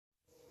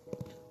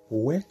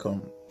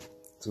Welcome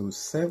to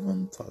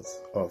 7 Thoughts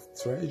of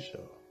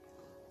Treasure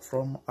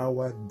from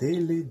our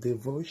daily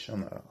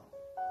devotional,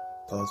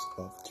 Thoughts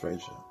of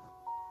Treasure.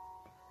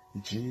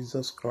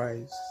 Jesus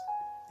Christ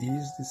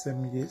is the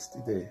same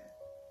yesterday,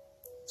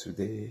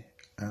 today,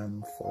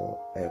 and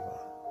forever.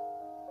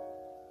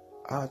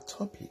 Our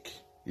topic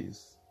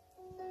is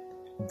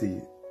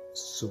the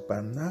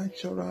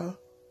supernatural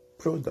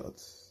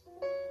products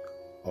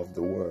of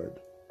the Word.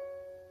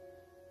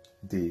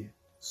 The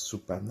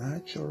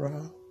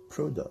supernatural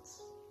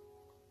products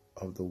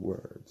of the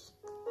Word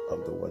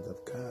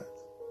of God.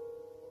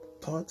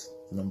 Thought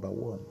number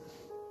 1.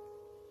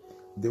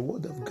 The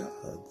Word of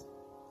God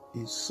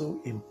is so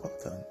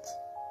important.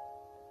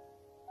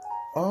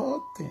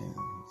 All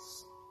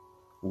things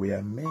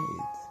were made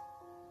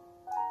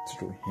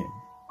through Him.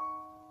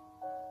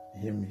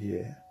 Him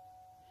here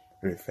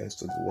refers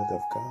to the Word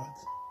of God.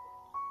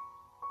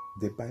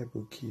 The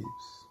Bible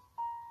gives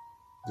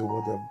the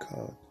Word of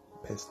God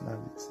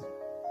personality.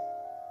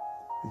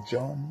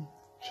 John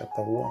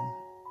chapter 1,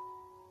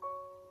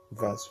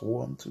 verse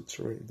 1 to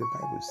 3, the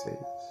Bible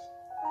says,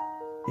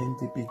 "In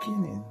the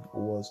beginning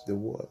was the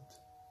Word,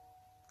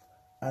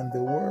 and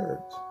the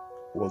Word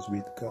was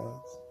with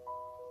God,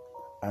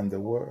 and the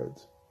Word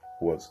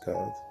was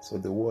God." So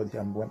the Word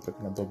here, I'm going to talk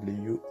about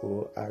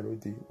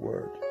W-O-R-D,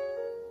 Word.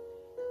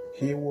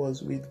 He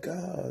was with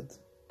God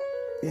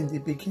in the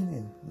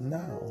beginning.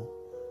 Now,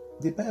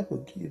 the Bible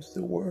gives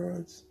the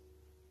words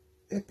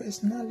a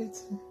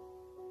personality.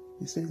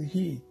 He says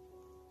He.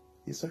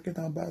 He's talking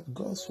about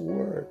God's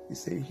Word. He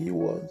said He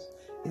was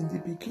in the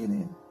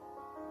beginning.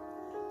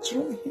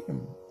 Through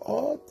Him,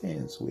 all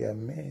things were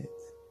made.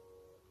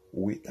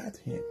 Without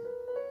Him,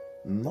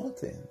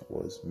 nothing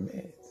was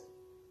made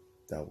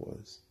that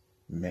was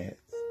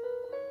made.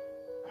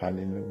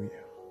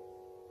 Hallelujah.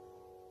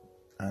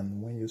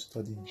 And when you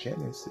study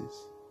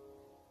Genesis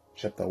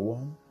chapter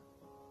 1,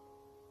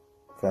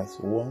 verse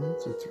 1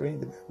 to 3,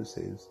 the Bible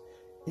says,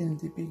 "In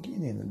the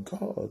beginning,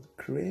 God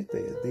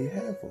created the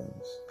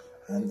heavens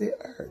and the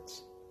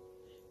earth.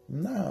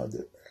 Now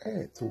the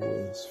earth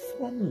was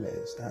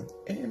formless and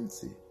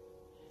empty.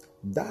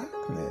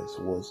 Darkness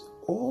was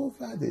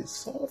over the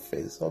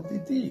surface of the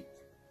deep,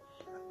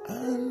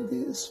 and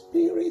the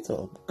Spirit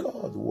of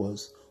God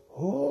was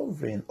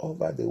hovering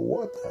over the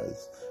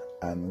waters.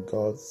 And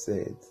God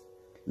said,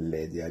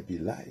 'Let there be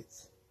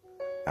light.'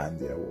 And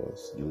there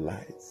was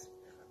light."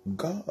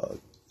 God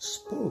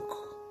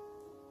spoke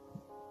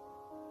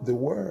the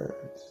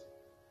words.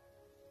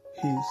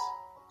 His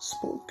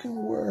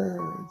spoken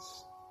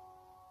words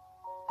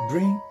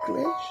bring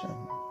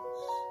creations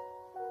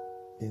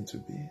into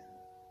being.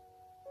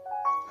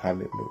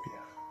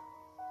 Hallelujah.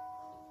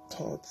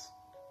 Thought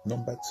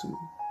number 2.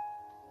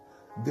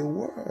 The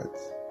Word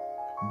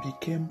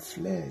became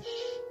flesh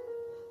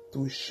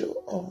to show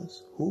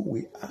us who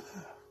we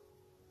are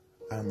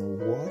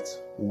and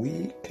what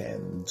we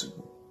can do.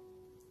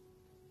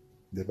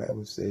 The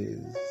Bible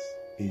says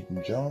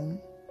in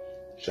John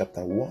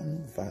chapter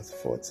 1, verse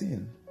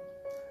 14,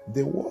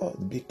 "The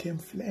Word became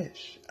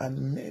flesh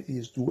and made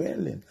His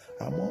dwelling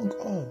among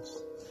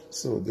us."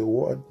 So the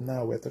Word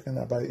now we're talking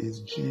about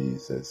is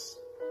Jesus.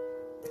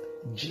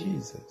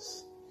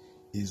 Jesus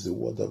is the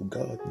Word of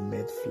God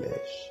made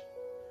flesh.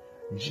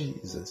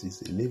 Jesus is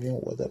the living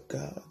Word of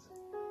God.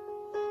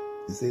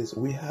 It says,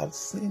 "We have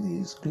seen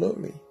His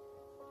glory,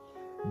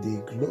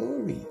 the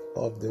glory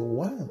of the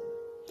one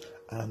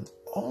and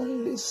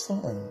only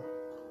Son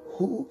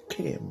who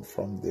came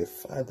from the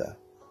Father,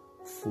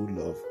 full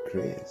of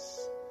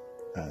grace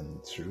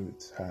and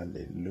truth."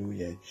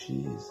 Hallelujah.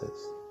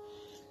 Jesus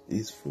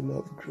is full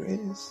of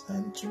grace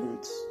and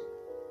truth.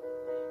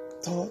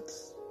 Thought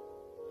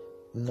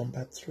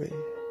number 3.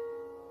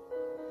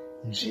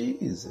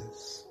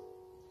 Jesus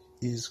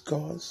is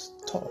God's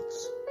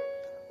thoughts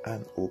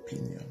and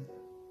opinion.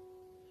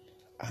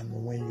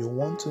 And when you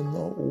want to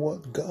know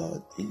what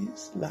God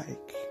is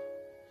like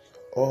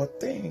or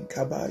think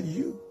about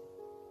you,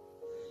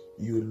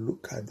 you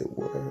look at the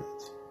Word.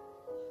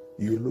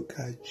 You look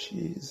at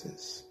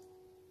Jesus.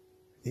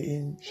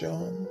 In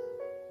John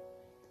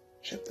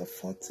chapter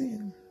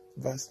 14,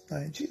 verse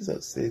 9,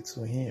 Jesus said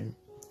to him,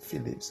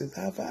 Philip says,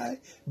 "Have I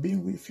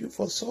been with you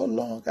for so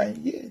long, and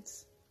yet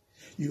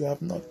you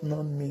have not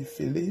known me,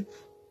 Philip?"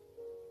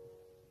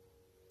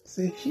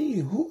 Say, "He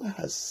who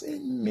has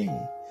seen me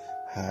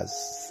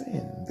has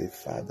seen the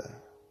Father."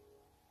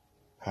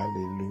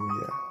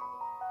 Hallelujah.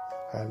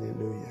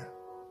 Hallelujah.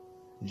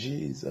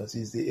 Jesus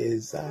is the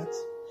exact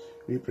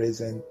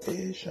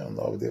representation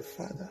of the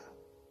Father.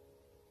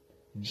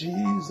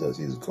 Jesus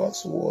is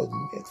God's Word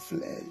made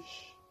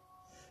flesh.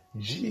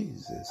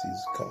 Jesus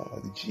is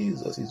God.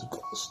 Jesus is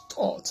God's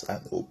thoughts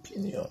and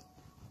opinion.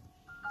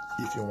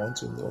 If you want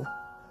to know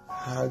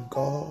how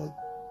God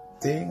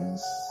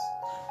thinks,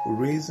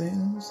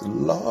 reasons,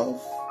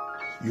 love,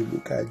 you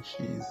look at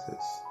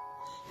Jesus.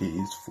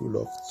 He is full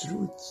of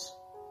truth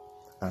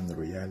and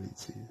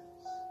reality,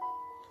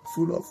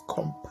 full of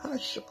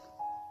compassion.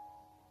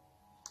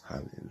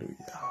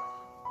 Hallelujah.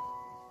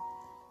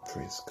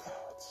 Praise God.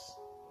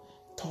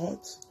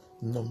 Thought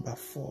Number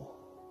 4,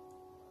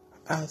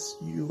 as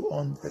you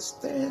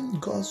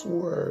understand God's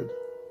word,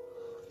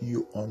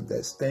 you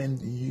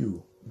understand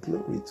you.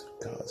 Glory to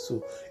God.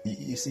 So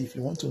you see, if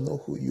you want to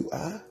know who you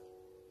are,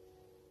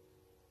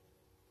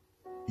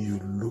 you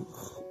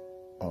look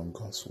on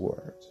God's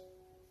word.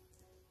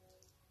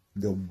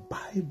 The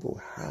Bible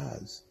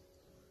has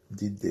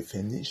the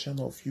definition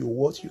of you,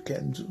 what you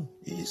can do.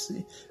 You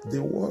see,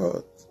 the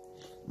word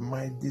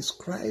might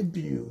describe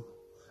you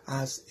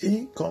as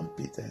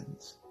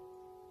incompetent.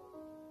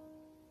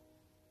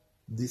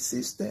 The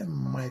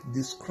system might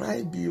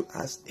describe you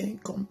as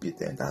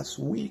incompetent, as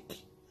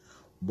weak.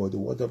 But the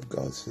word of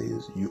God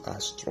says you are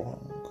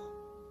strong.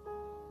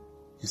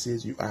 He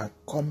says you are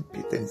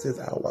competent. He says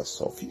our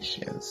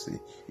sufficiency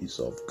is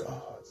of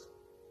God.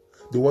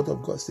 The word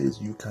of God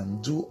says you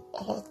can do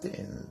all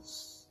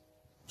things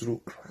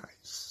through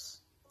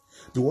Christ.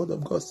 The word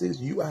of God says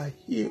you are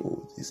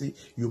healed. You see,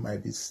 you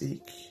might be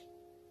sick.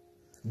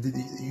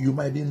 You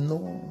might be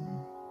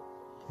known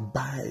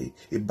by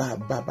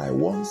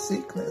one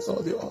sickness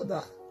or the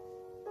other.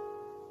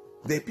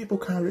 The people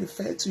can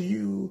refer to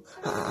you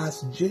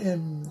as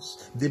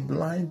James, the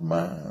blind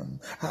man,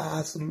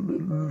 as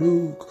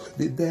Luke,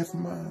 the deaf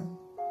man.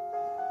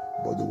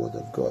 But the word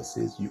of God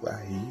says you are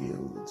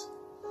healed.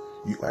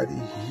 You are the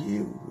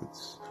healed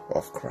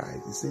of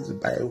Christ. It says,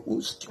 by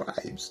whose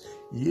stripes,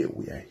 ye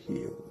we are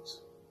healed.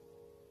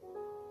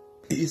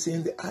 It is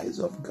in the eyes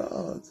of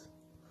God.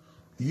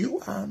 You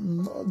are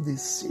not the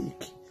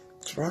sick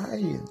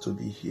trying to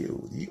be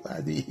healed. You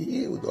are the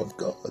healed of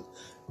God,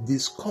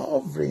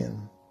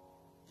 discovering,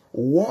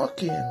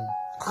 walking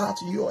out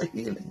your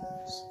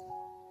healings.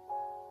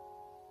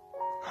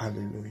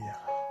 Hallelujah.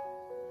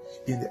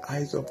 In the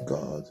eyes of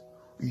God,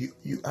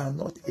 you are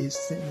not a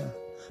sinner,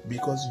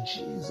 because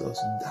Jesus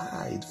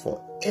died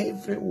for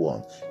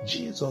everyone.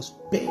 Jesus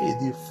paid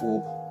the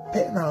full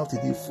penalty,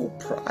 the full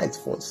price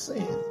for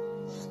sin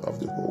of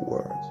the whole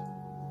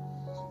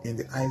world. In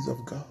the eyes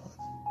of God,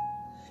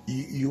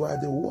 you are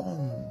the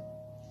one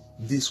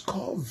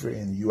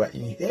discovering your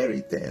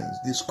inheritance,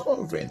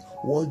 discovering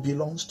what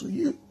belongs to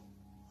you.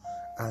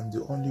 And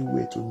the only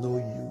way to know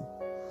you,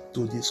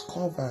 to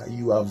discover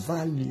your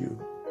value,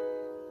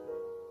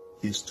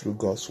 is through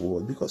God's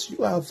word, because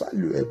you are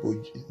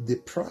valuable. The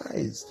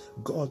price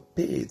God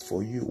paid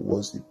for you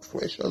was the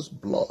precious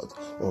blood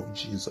of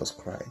Jesus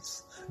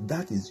Christ.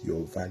 That is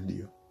your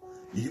value.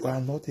 You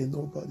are not a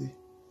nobody.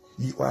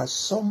 You are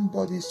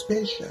somebody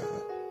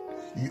special.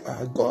 You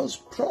are God's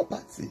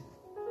property.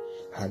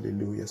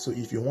 Hallelujah. So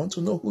if you want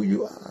to know who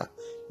you are,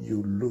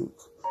 you look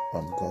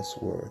on God's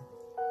word.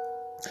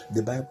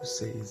 The Bible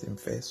says in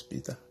 1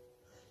 Peter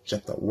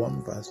chapter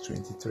 1 verse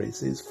 23, it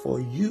says, for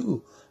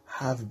you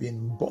have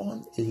been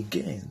born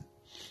again,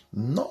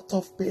 not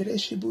of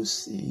perishable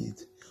seed,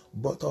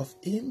 but of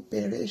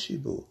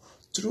imperishable,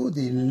 through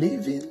the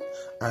living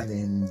and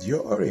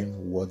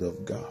enduring word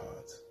of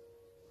God.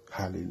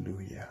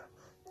 Hallelujah.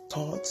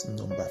 Thought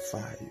number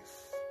 5.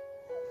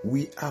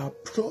 We are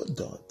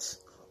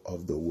products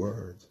of the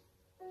word.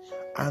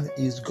 And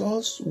it's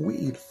God's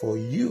will for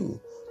you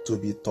to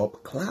be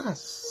top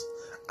class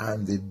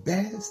and the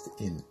best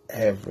in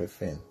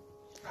everything.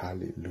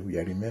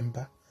 Hallelujah.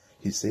 Remember,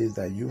 he says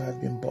that you have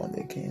been born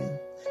again.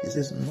 He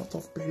says, not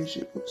of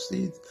perishable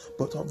seed,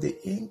 but of the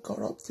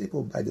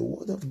incorruptible, by the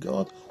word of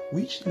God,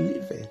 which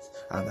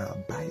liveth and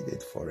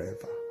abideth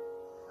forever.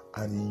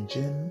 And in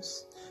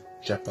James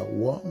chapter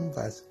 1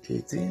 verse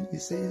 18, he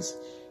says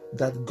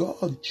that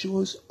God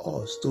chose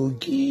us to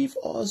give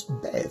us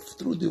birth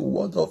through the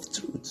word of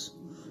truth,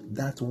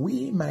 that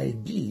we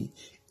might be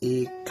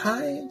a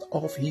kind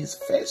of his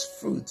first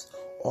fruit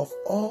of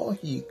all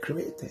he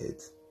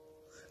created.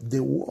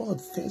 The word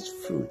first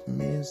fruit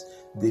means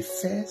the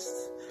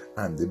first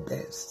and the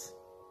best.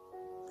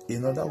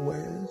 In other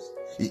words,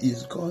 it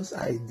is God's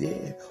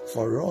idea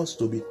for us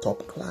to be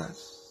top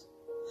class.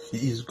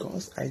 It is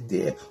God's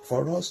idea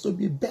for us to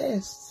be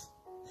best.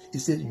 He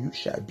said, you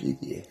shall be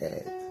the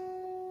head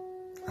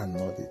and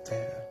not the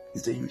tail. He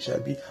said, you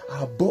shall be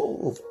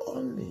above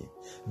only.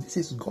 This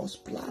is God's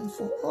plan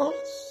for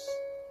us.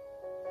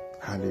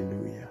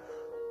 Hallelujah.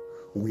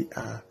 We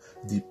are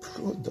the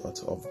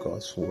product of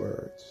God's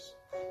words.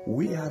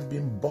 We have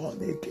been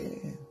born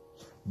again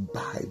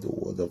by the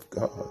word of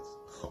God.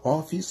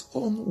 Of his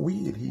own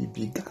will, he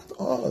begat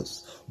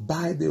us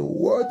by the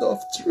word of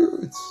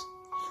truth.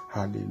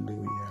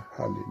 Hallelujah.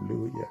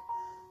 Hallelujah.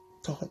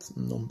 Thought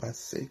number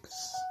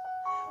 6.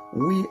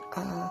 We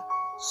are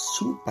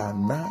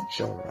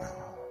supernatural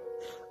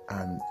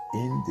and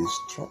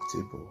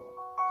indestructible,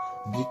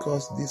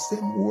 because the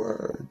same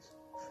word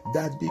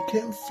that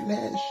became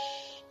flesh,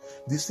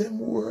 the same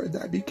word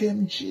that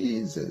became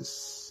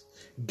Jesus,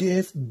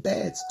 gave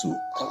birth to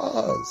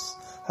us.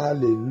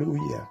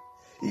 Hallelujah.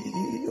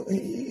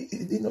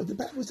 The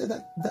Bible said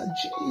that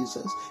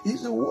Jesus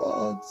is the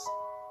word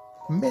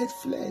made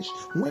flesh.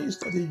 When you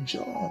study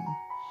John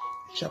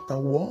chapter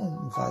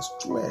 1 verse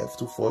 12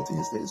 to 14,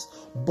 it says,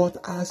 but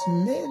as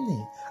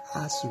many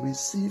as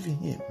receive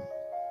him,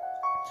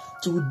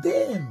 to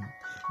them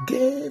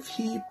gave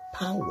he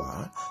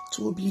power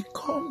to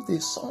become the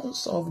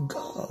sons of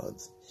God,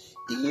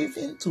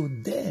 even to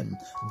them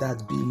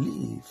that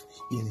believe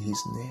in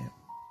his name.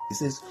 It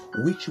says,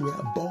 which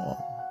were born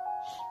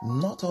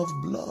not of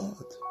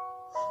blood,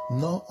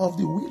 nor of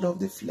the will of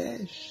the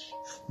flesh,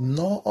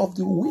 nor of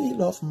the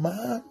will of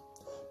man,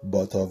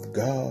 but of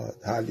God.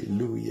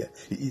 Hallelujah.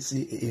 You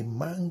see, a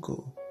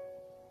mango,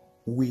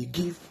 we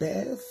give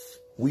birth,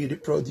 we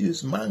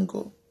reproduce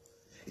mango.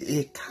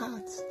 A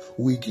cat,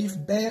 we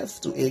give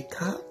birth to a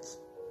cat.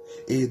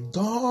 A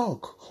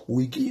dog,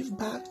 we give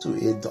back to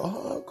a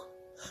dog.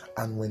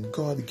 And when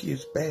God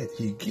gives birth,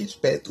 he gives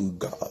birth to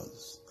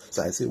gods.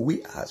 So I say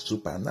we are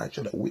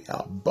supernatural. We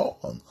are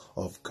born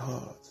of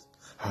God.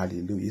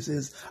 Hallelujah. It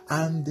says,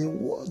 and the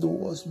word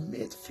was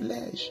made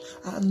flesh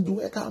and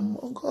dwelt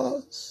among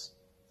us.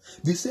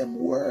 The same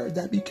word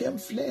that became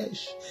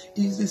flesh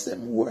is the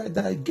same word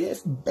that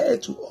gave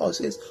birth to us.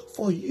 It says,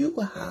 for you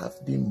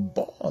have been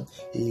born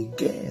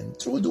again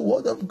through the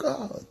word of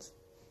God.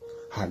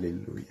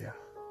 Hallelujah.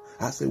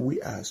 I say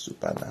we are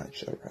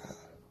supernatural.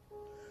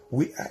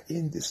 We are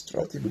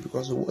indestructible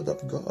because the word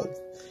of God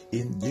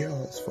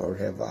endures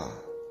forever.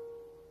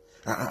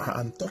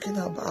 I'm talking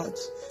about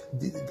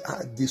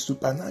the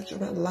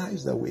supernatural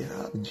lives that we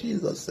have.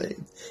 Jesus said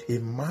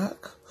in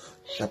Mark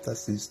chapter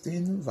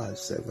 16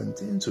 verse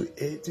 17 to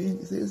 18,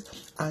 it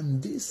says,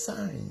 and these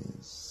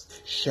signs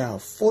shall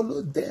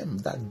follow them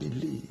that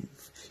believe.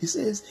 He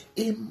says,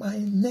 in my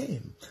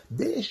name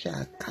they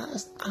shall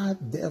cast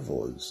out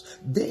devils,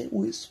 they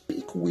will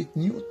speak with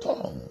new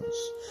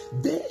tongues,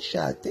 they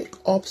shall take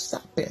up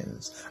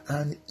serpents,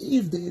 and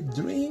if they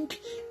drink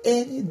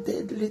any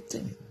deadly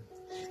thing,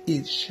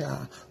 it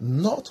shall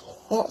not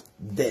hurt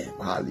them.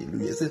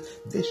 Hallelujah. It says,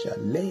 they shall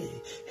lay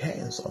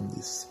hands on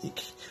the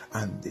sick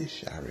and they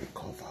shall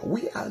recover.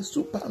 We are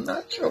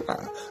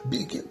supernatural.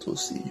 Begin to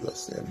see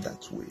yourself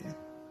that way.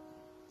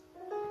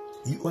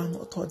 You are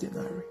not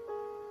ordinary.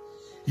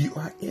 You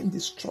are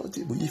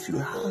indestructible if you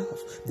have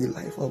the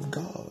life of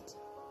God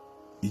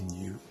in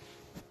you.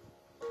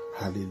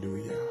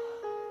 Hallelujah.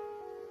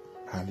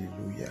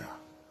 Hallelujah.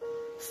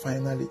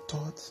 Finally,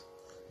 thought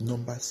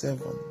number 7.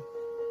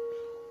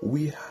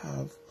 We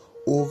have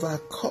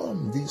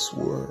overcome this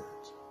world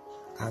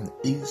and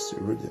its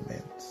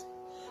rudiments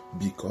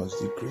because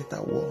the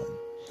greater one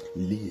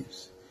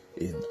lives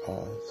in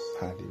us.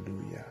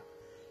 Hallelujah.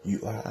 You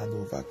are an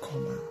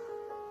overcomer.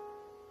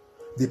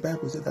 The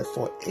Bible says that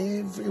for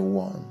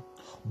everyone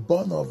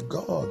born of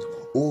God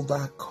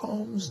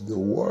overcomes the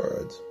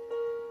world.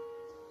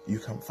 You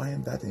can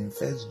find that in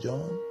 1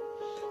 John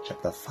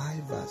chapter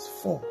 5 verse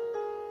 4.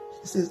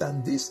 It says,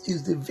 and this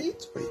is the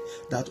victory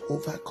that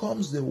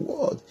overcomes the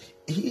world,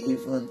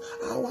 even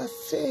our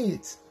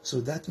faith. So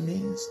that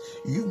means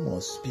you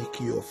must speak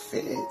your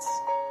faith.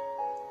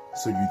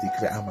 So you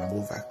declare, I'm an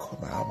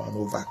overcomer, I'm an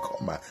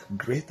overcomer.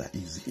 Greater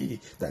is he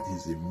that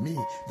is in me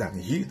than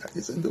he that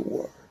is in the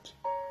world.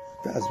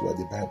 That's what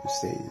the Bible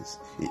says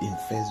in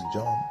 1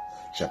 John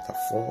chapter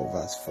 4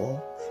 verse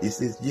 4. It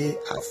says, ye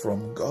are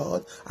from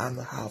God and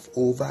have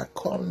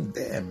overcome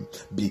them,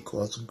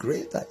 because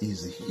greater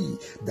is he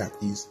that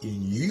is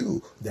in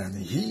you than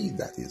he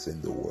that is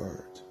in the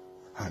world.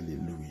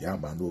 Hallelujah.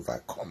 I'm an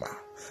overcomer.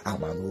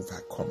 I'm an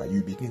overcomer.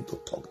 You begin to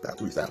talk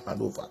that way. I'm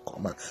an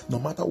overcomer. No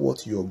matter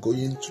what you're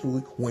going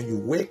through, when you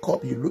wake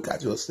up, you look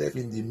at yourself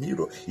in the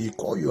mirror, you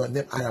call your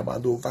name, I am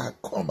an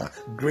overcomer.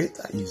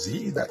 Greater is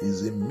he that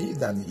is in me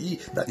than he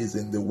that is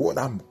in the world.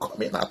 I'm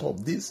coming out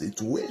of this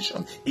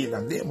situation in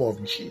the name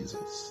of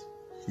Jesus.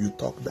 You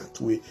talk that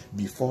way,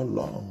 before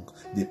long,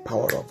 the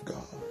power of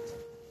God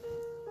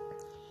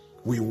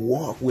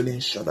will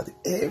ensure that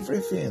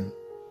everything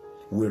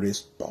will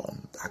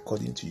respond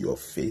according to your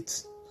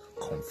faith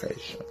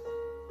confession.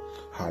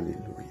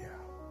 Hallelujah.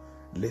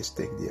 Let's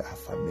take the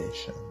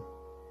affirmation.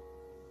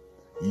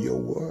 Your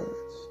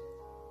word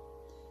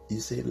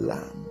is a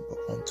lamp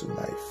unto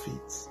my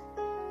feet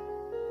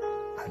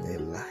and a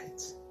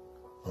light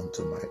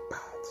unto my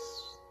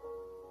paths.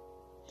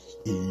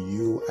 In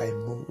you I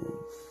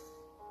move,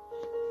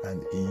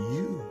 and in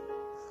you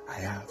I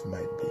have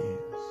my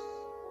beings,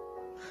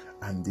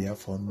 and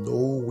therefore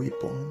no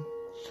weapon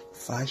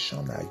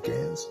fashioned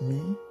against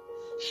me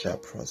shall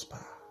prosper.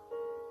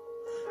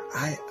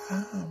 I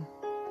am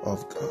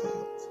of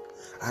God.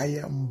 I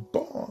am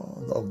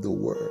born of the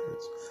word,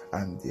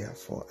 and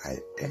therefore I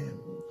am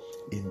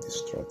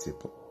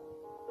indestructible.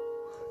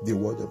 The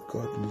word of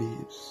God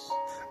lives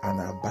and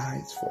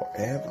abides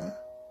forever,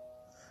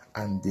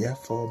 and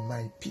therefore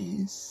my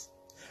peace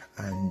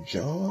and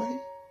joy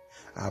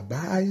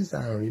abides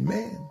and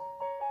remain.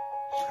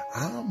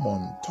 I'm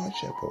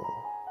untouchable,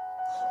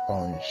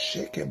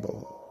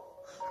 unshakable,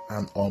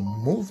 and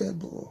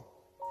unmovable,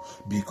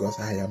 because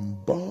I am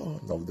born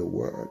of the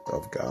word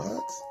of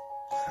God,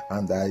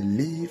 and I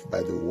live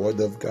by the word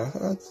of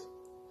God.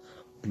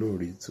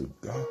 Glory to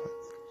God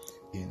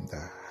in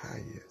the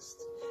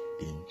highest,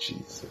 in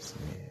Jesus'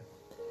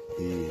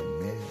 name.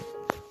 Amen.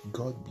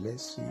 God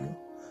bless you,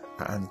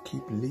 and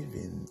keep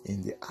living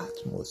in the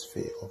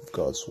atmosphere of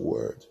God's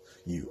word.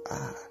 You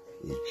are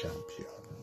a champion.